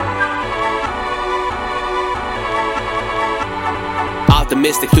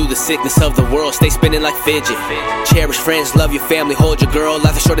optimistic through the sickness of the world. Stay spinning like fidget. Cherish friends, love your family, hold your girl.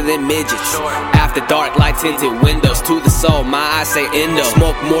 Life is shorter than midgets. After dark, light tinted windows to the soul. My eyes say endo.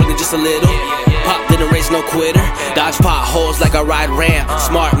 Smoke more than just a little. Pop didn't raise no quitter. Dodge potholes like I ride ramp.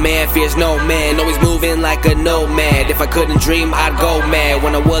 Smart man fears no man. Always moving like a nomad. If I couldn't dream, I'd go mad.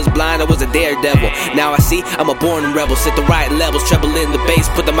 When I was blind, I was a daredevil. Now I see, I'm a born rebel. Sit the right levels, treble in the bass.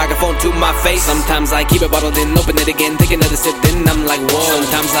 Put the microphone to my face. Sometimes I keep it bottled in, open it again, take another sip, then I'm like, whoa.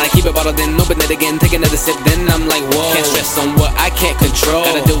 Sometimes I keep it bottled in, open it again, take another sip, then I'm like, whoa. Can't stress on what I can't control.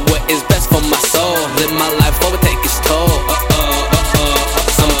 Gotta do what is best for my soul. Live my life forward, take its toll.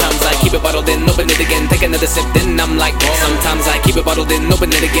 Sometimes I keep it bottled in, open it again, take another sip, then I'm like, whoa. Sometimes I keep it bottled in, open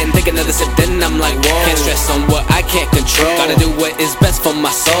it again, take another sip, then I'm like, whoa. Can't stress on what I can't control. Gotta do what is best for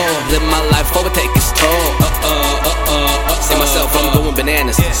my soul. Live my life forward, take its toll. See myself, I'm going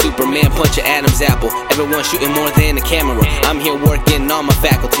bananas. Superman punch an Adam's apple. Everyone shooting more than the camera. I'm here working on my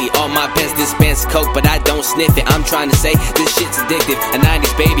faculty. All my pens dispense coke, but I don't sniff it. I'm trying to say this shit's addictive. A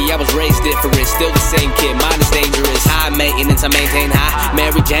 90s baby, I was raised different. Still the same kid, mine is dangerous. High maintenance, I maintain high.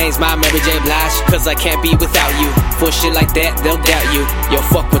 Mary Jane's my Mary J. Blige. Cause I can't be without you. For shit like that, they'll doubt you. Yo,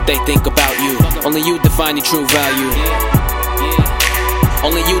 fuck what they think about you. Only you define your true value.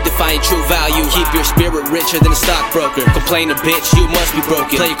 Only you define true value. Keep your spirit richer than a stockbroker. Complain a bitch, you must be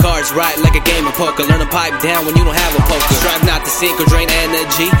broken. Play your cards right like a game of poker. Learn to pipe down when you don't have a poker. Strive not to sink or drain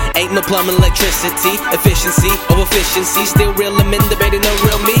energy. Ain't no plumbing, electricity. Efficiency over efficiency. Still real, I'm in debating no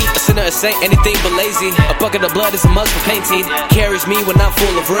real me. A sinner, a saint, anything but lazy. A bucket of blood is a must for painting. Carries me when I'm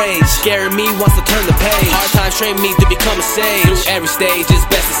full of rage. Scaring me wants to turn the page. Hard times train me to become a sage. Through every stage, it's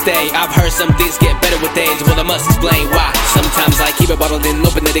best to stay. I've heard some things get better with age. Well, I must explain why. Sometimes I keep it bottled in,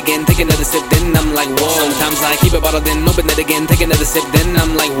 open it again, take another sip, then I'm like, whoa. Sometimes I keep it bottled in, open it again, take another sip, then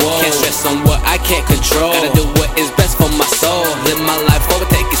I'm like, whoa. Can't stress on what I can't control. Gotta do what is best for my soul. Live my life forward,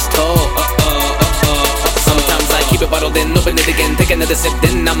 take its toll. Sometimes I keep it bottled in, open it again, take another sip,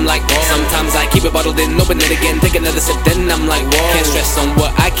 then I'm like, whoa. Sometimes I keep it bottled in, open it again, take another sip, then I'm like, whoa. Can't stress on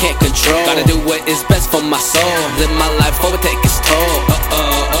what I can't control. Gotta do what is best for my soul. Live my life forward, take its toll.